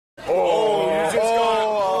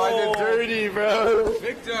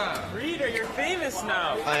Reid, you're famous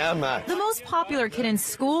now. I am, Matt. The most popular kid in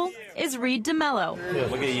school is Reid Demelo.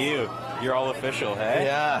 Look at you. You're all official, hey?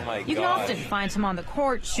 Yeah. Oh my You can often find him on the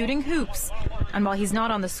court shooting hoops. And while he's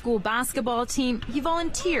not on the school basketball team, he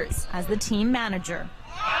volunteers as the team manager.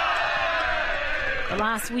 The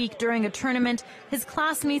last week during a tournament, his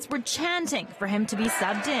classmates were chanting for him to be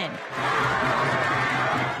subbed in.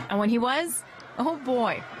 And when he was, oh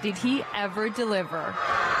boy, did he ever deliver.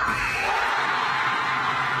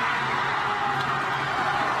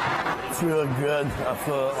 I feel good. I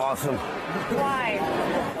feel awesome. Why?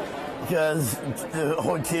 Because the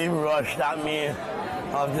whole team rushed at me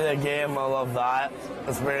after the game. I love that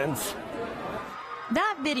experience.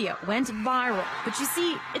 That video went viral, but you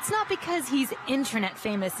see, it's not because he's internet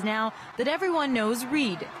famous now that everyone knows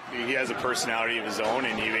Reid. He has a personality of his own,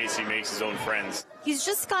 and he basically makes his own friends. He's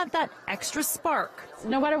just got that extra spark.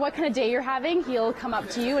 No matter what kind of day you're having, he'll come up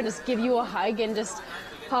to you and just give you a hug, and just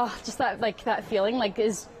that feeling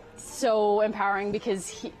is so empowering, because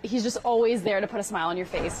he's just always there to put a smile on your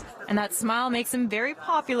face. And that smile makes him very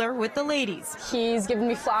popular with the ladies. He's given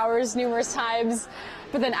me flowers numerous times,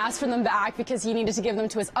 but then asked for them back because he needed to give them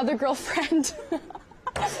to his other girlfriend.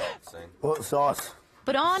 What sauce?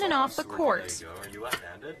 But on and off the court,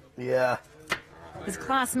 Yeah. his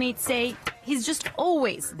classmates say he's just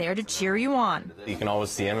always there to cheer you on. You can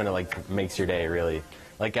always see him, and it makes your day, really.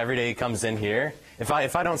 Every day he comes in here. If I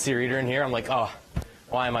don't see Reid in here, I'm like, oh,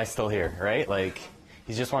 why am I still here, right?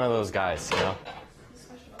 He's just one of those guys, you know?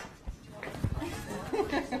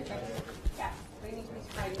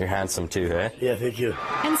 You're handsome too, eh? Yeah, thank you.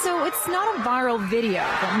 And so it's not a viral video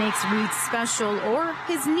that makes Reid special or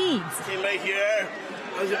his needs. Came right here.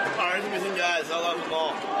 I was amazing guys. I love them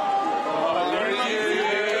all.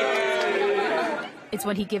 It's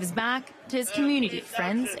what he gives back to his community,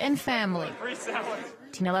 friends, and family.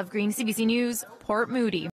 Tina Lovgreen, CBC News, Port Moody.